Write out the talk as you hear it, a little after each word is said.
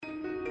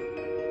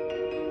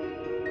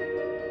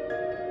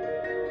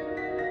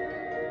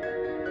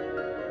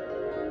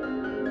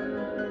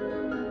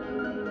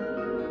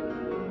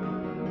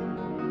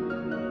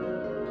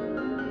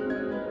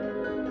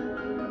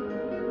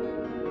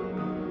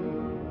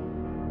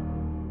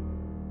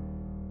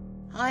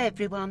Hi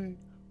everyone,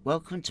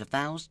 welcome to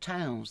Val's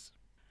Tales.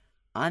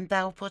 I'm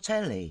Val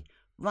Portelli,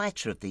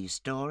 writer of these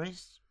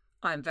stories.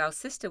 I'm Val's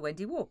sister,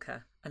 Wendy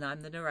Walker, and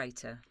I'm the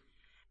narrator.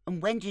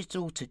 And Wendy's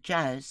daughter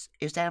Jazz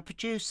is our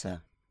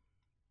producer.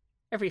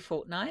 Every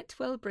fortnight,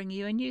 we'll bring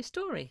you a new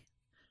story.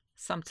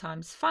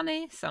 Sometimes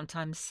funny,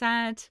 sometimes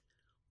sad,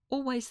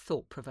 always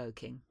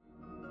thought-provoking.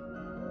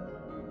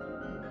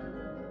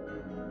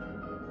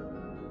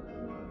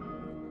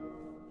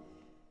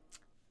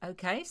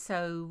 Okay,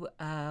 so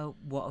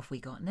what have we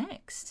got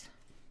next?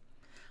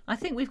 I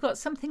think we've got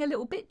something a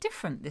little bit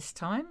different this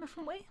time,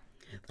 haven't we?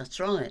 That's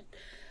right.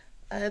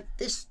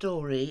 This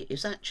story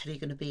is actually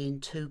going to be in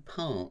two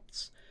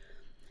parts.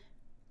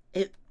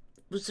 It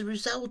was the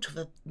result of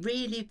a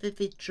really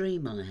vivid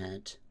dream I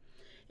had.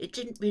 It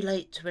didn't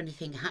relate to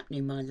anything happening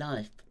in my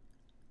life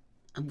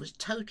and was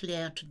totally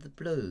out of the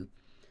blue.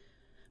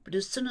 But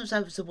as soon as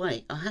I was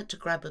awake, I had to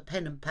grab a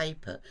pen and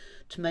paper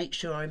to make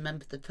sure I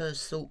remembered the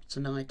first thoughts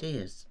and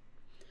ideas.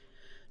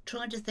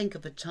 Trying to think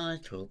of a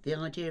title, the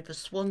idea of a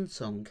swan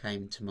song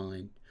came to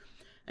mind,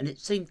 and it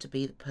seemed to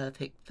be the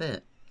perfect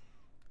fit.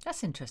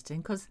 That's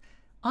interesting, because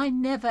I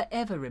never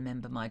ever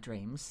remember my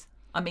dreams.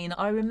 I mean,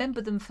 I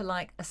remember them for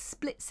like a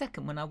split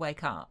second when I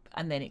wake up,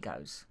 and then it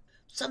goes.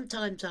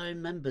 Sometimes I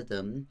remember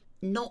them,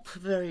 not for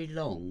very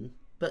long,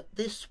 but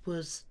this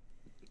was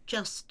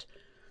just...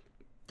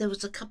 There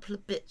was a couple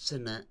of bits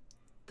in it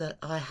that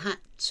I had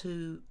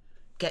to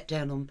get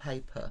down on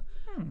paper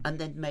and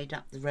then made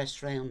up the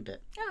rest round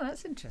it. Oh,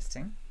 that's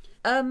interesting.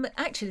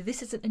 Actually,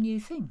 this isn't a new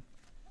thing.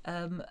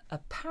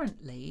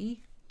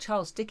 Apparently,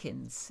 Charles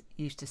Dickens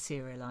used to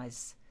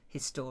serialise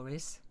his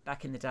stories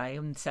back in the day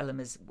and sell them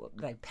as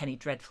penny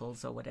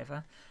dreadfuls or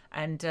whatever.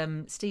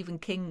 And Stephen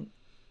King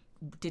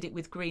did it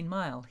with Green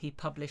Mile. He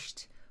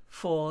published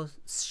 4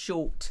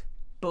 short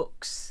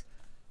books,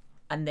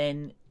 and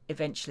then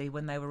eventually,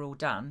 when they were all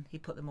done, he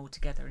put them all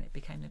together and it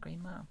became the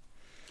Green Mile.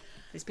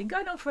 It's been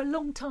going on for a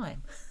long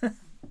time.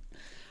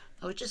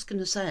 I was just going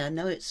to say, I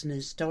know it's an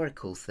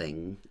historical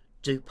thing,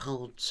 do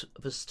part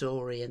of a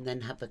story and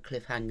then have a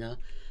cliffhanger,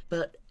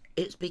 but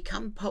it's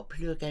become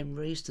popular again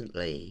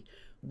recently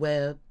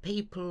where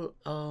people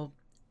are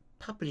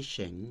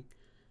publishing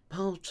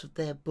part of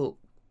their book,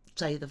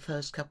 say the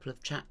first couple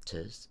of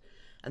chapters,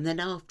 and then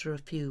after a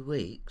few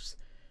weeks,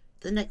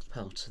 the next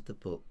part of the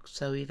book.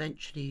 So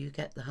eventually you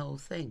get the whole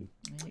thing.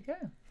 There you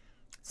go.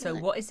 So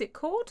Right. what is it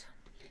called?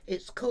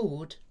 It's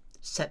called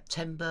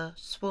September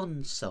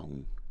Swan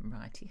Song.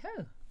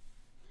 Righty-ho.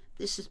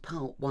 This is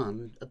part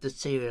 1 of the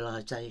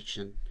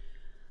serialisation.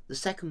 The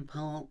second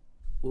part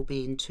will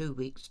be in 2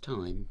 weeks'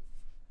 time.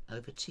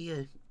 Over to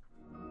you.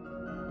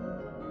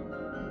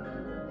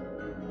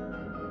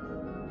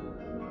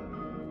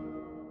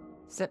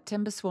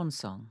 September Swan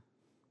Song,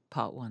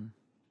 Part 1.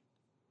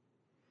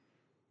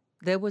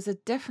 There was a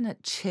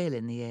definite chill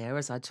in the air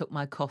as I took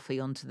my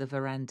coffee onto the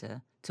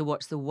veranda to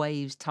watch the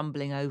waves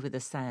tumbling over the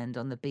sand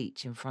on the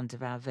beach in front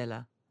of our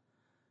villa.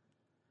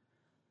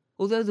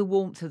 Although the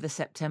warmth of the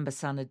September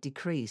sun had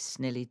decreased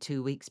nearly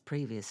 2 weeks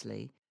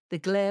previously, the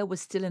glare was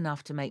still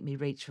enough to make me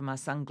reach for my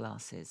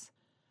sunglasses.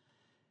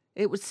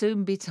 It would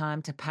soon be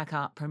time to pack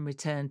up and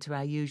return to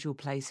our usual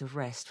place of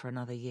rest for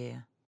another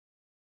year.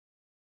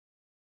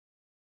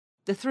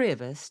 The 3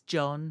 of us,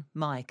 John,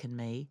 Mike and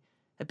me,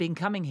 had been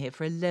coming here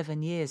for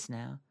 11 years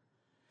now,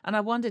 and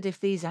I wondered if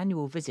these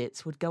annual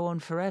visits would go on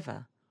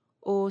forever,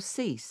 or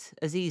cease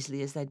as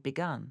easily as they'd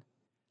begun.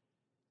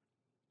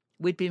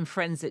 We'd been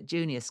friends at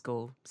junior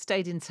school,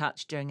 stayed in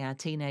touch during our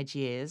teenage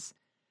years,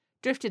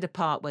 drifted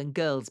apart when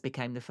girls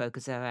became the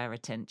focus of our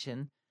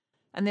attention,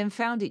 and then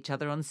found each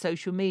other on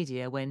social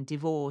media when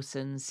divorce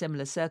and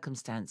similar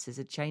circumstances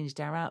had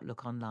changed our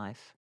outlook on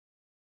life.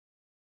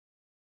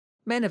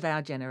 Men of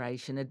our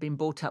generation had been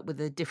brought up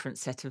with a different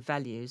set of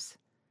values.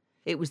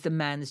 It was the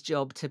man's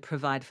job to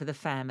provide for the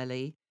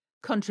family,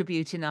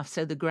 contribute enough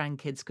so the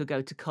grandkids could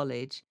go to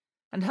college,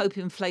 and hope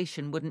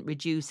inflation wouldn't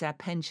reduce our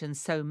pensions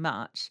so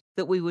much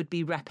that we would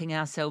be wrapping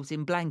ourselves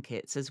in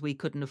blankets as we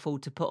couldn't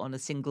afford to put on a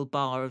single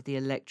bar of the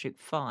electric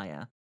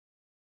fire.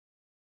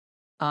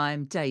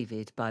 I'm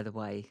David, by the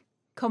way,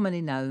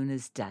 commonly known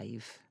as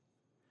Dave.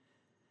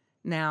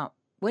 Now,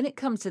 when it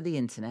comes to the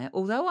internet,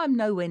 although I'm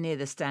nowhere near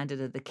the standard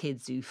of the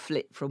kids who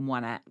flip from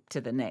one app to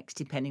the next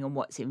depending on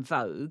what's in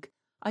vogue,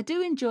 I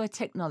do enjoy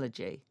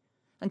technology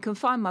and can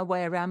find my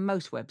way around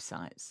most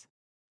websites.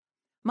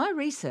 My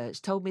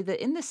research told me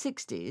that in the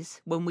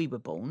 60s, when we were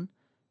born,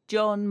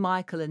 John,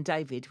 Michael and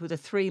David were the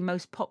 3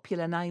 most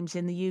popular names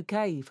in the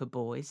UK for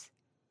boys.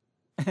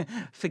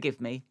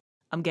 Forgive me,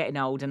 I'm getting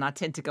old and I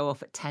tend to go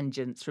off at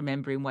tangents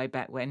remembering way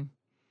back when.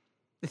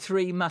 The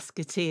 3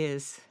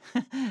 Musketeers.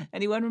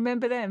 Anyone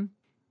remember them?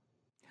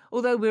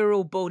 Although we were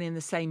all born in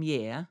the same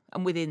year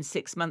and within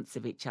 6 months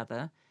of each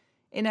other,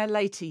 in our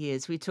later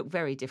years we took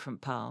very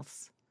different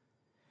paths.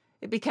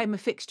 It became a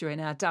fixture in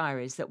our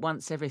diaries that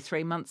once every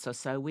 3 months or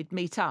so we'd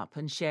meet up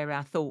and share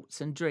our thoughts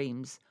and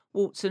dreams,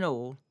 warts and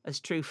all, as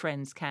true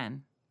friends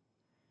can.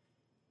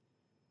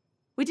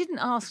 We didn't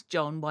ask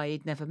John why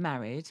he'd never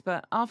married,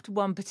 but after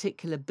one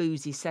particular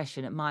boozy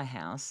session at my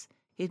house,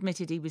 He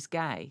admitted he was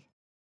gay.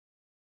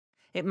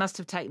 It must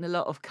have taken a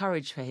lot of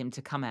courage for him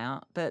to come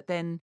out, but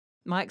then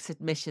Mike's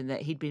admission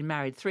that he'd been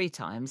married 3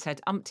 times,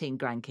 had umpteen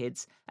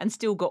grandkids, and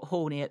still got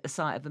horny at the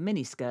sight of a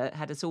miniskirt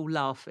had us all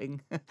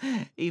laughing,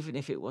 even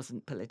if it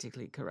wasn't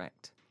politically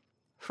correct.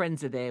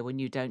 Friends are there when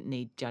you don't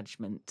need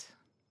judgment.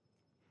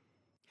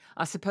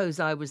 I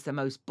suppose I was the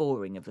most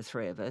boring of the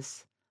 3 of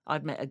us.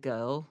 I'd met a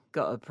girl,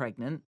 got her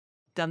pregnant,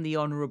 done the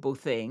honourable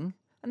thing,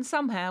 and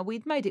somehow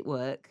we'd made it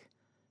work.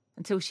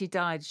 Until she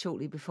died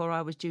shortly before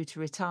I was due to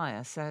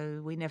retire,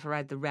 so we never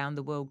had the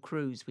round-the-world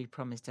cruise we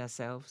promised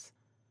ourselves.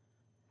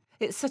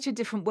 It's such a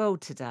different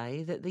world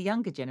today that the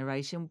younger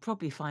generation will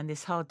probably find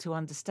this hard to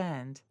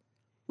understand.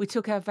 We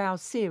took our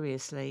vows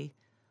seriously,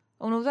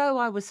 and although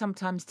I was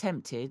sometimes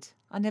tempted,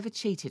 I never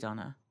cheated on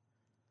her.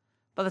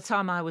 By the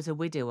time I was a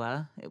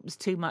widower, it was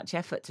too much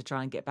effort to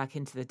try and get back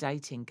into the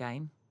dating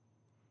game.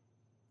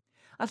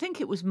 I think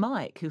it was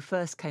Mike who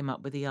first came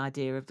up with the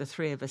idea of the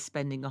 3 of us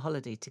spending a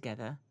holiday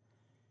together.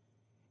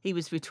 He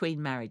was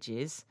between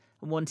marriages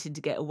and wanted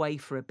to get away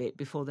for a bit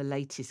before the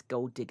latest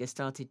gold digger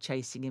started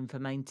chasing him for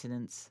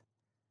maintenance.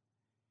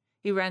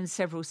 He ran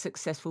several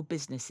successful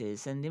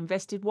businesses and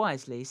invested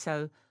wisely,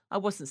 so I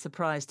wasn't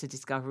surprised to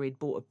discover he'd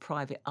bought a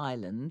private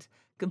island,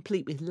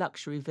 complete with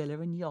luxury villa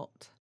and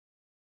yacht.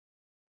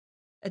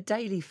 A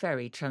daily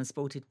ferry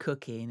transported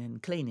cooking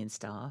and cleaning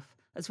staff,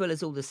 as well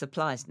as all the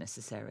supplies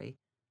necessary.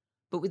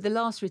 But with the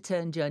last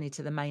return journey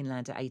to the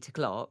mainland at 8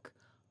 o'clock,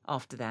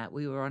 after that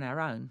we were on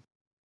our own.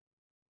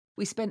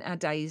 We spent our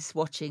days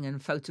watching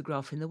and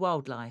photographing the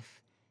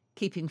wildlife,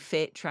 keeping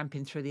fit,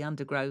 tramping through the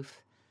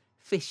undergrowth,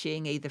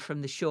 fishing either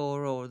from the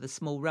shore or the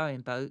small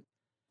rowing boat,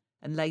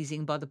 and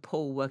lazing by the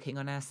pool working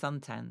on our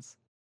suntans.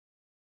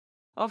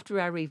 After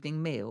our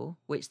evening meal,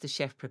 which the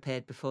chef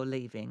prepared before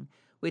leaving,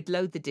 we'd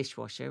load the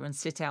dishwasher and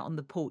sit out on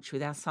the porch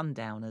with our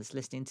sundowners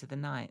listening to the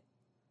night.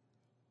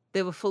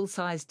 There were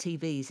full-sized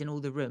TVs in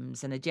all the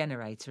rooms and a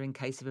generator in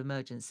case of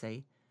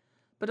emergency,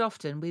 but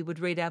often we would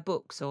read our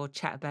books or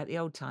chat about the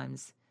old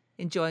times,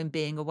 enjoying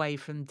being away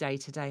from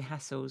day-to-day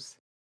hassles.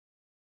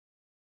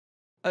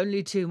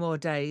 "Only 2 more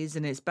days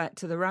and it's back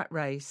to the rat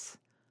race,"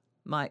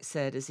 Mike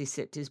said as he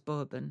sipped his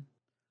bourbon.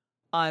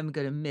 "I'm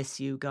going to miss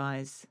you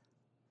guys."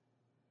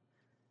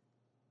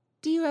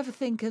 "Do you ever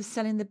think of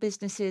selling the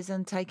businesses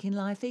and taking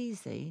life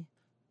easy?"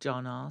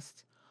 John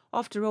asked.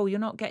 "After all, you're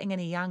not getting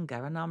any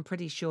younger and I'm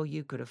pretty sure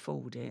you could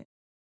afford it."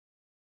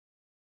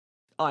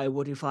 "I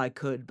would if I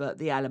could, but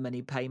the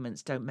alimony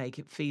payments don't make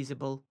it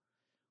feasible.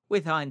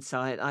 With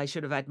hindsight, I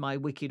should have had my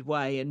wicked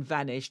way and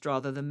vanished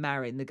rather than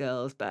marrying the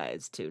girls, but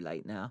it's too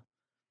late now.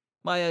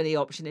 My only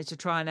option is to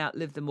try and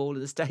outlive them all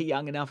and stay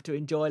young enough to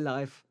enjoy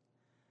life."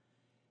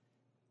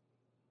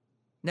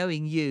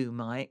 "Knowing you,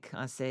 Mike,"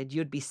 I said,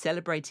 "you'd be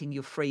celebrating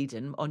your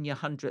freedom on your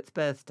 100th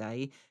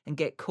birthday and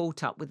get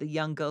caught up with the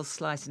young girls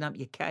slicing up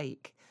your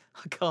cake.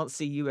 I can't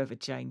see you ever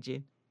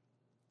changing."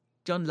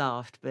 John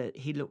laughed, but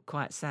he looked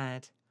quite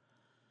sad.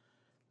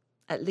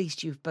 "At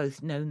least you've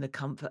both known the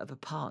comfort of a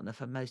partner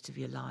for most of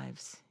your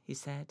lives," he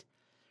said.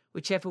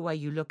 "Whichever way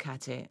you look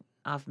at it,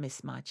 I've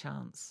missed my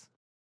chance."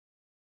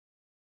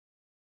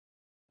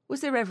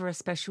 "Was there ever a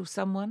special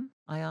someone?"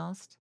 I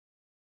asked.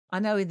 "I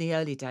know in the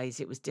early days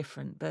it was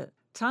different, but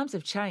times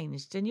have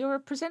changed and you're a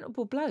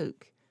presentable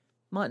bloke.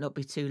 Might not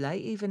be too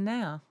late even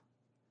now."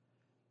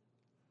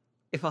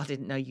 "If I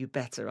didn't know you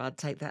better, I'd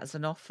take that as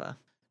an offer."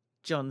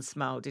 John's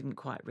smile didn't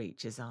quite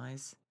reach his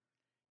eyes.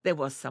 "There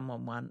was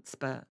someone once,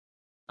 but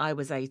I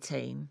was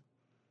 18.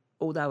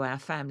 Although our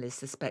families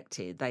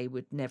suspected, they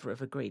would never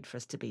have agreed for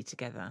us to be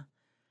together.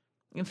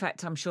 In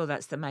fact, I'm sure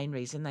that's the main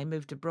reason they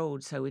moved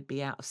abroad, so we'd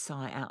be out of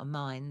sight, out of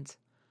mind.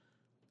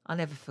 I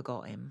never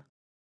forgot him,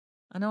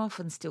 and I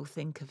often still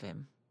think of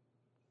him."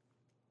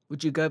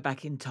 "Would you go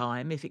back in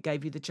time if it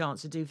gave you the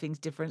chance to do things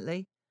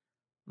differently?"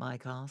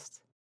 Mike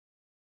asked.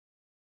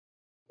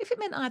 "If it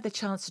meant I had the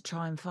chance to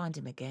try and find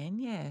him again,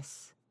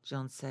 yes,"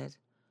 John said.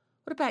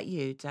 "What about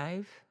you,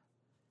 Dave?"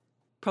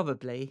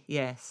 "Probably,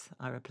 yes,"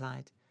 I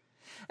replied.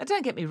 "And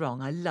don't get me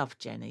wrong, I loved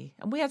Jenny,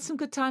 and we had some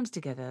good times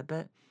together,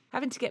 but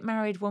having to get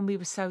married when we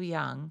were so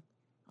young,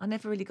 I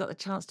never really got the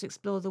chance to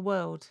explore the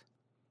world.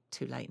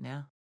 Too late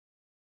now."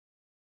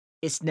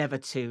 "It's never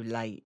too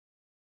late,"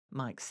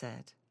 Mike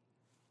said.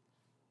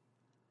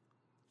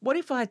 "What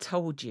if I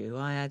told you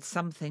I had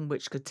something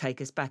which could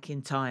take us back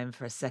in time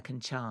for a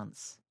second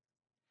chance?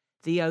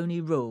 The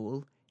only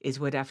rule is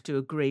we'd have to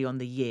agree on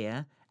the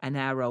year and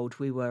how old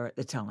we were at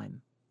the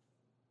time."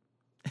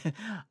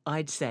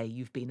 "I'd say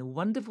you've been a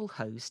wonderful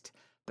host,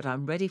 but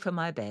I'm ready for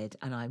my bed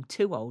and I'm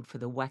too old for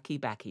the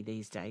wacky-backy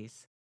these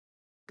days.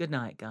 Good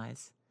night,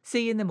 guys.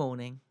 See you in the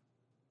morning."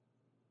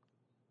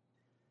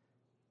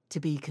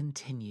 To be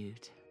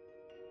continued.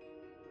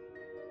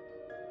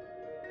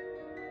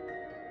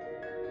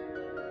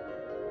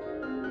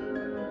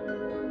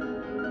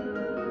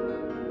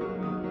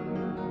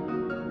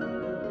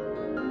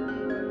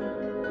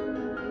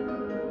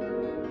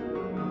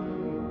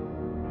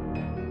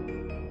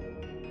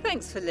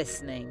 Thanks for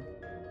listening.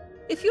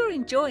 If you're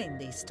enjoying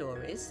these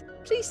stories,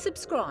 please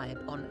subscribe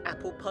on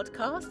Apple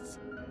Podcasts,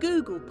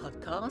 Google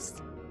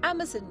Podcasts,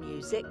 Amazon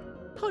Music,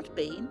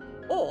 Podbean,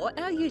 or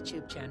our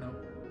YouTube channel.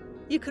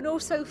 You can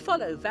also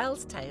follow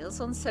Val's Tales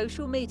on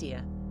social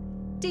media.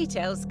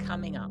 Details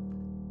coming up.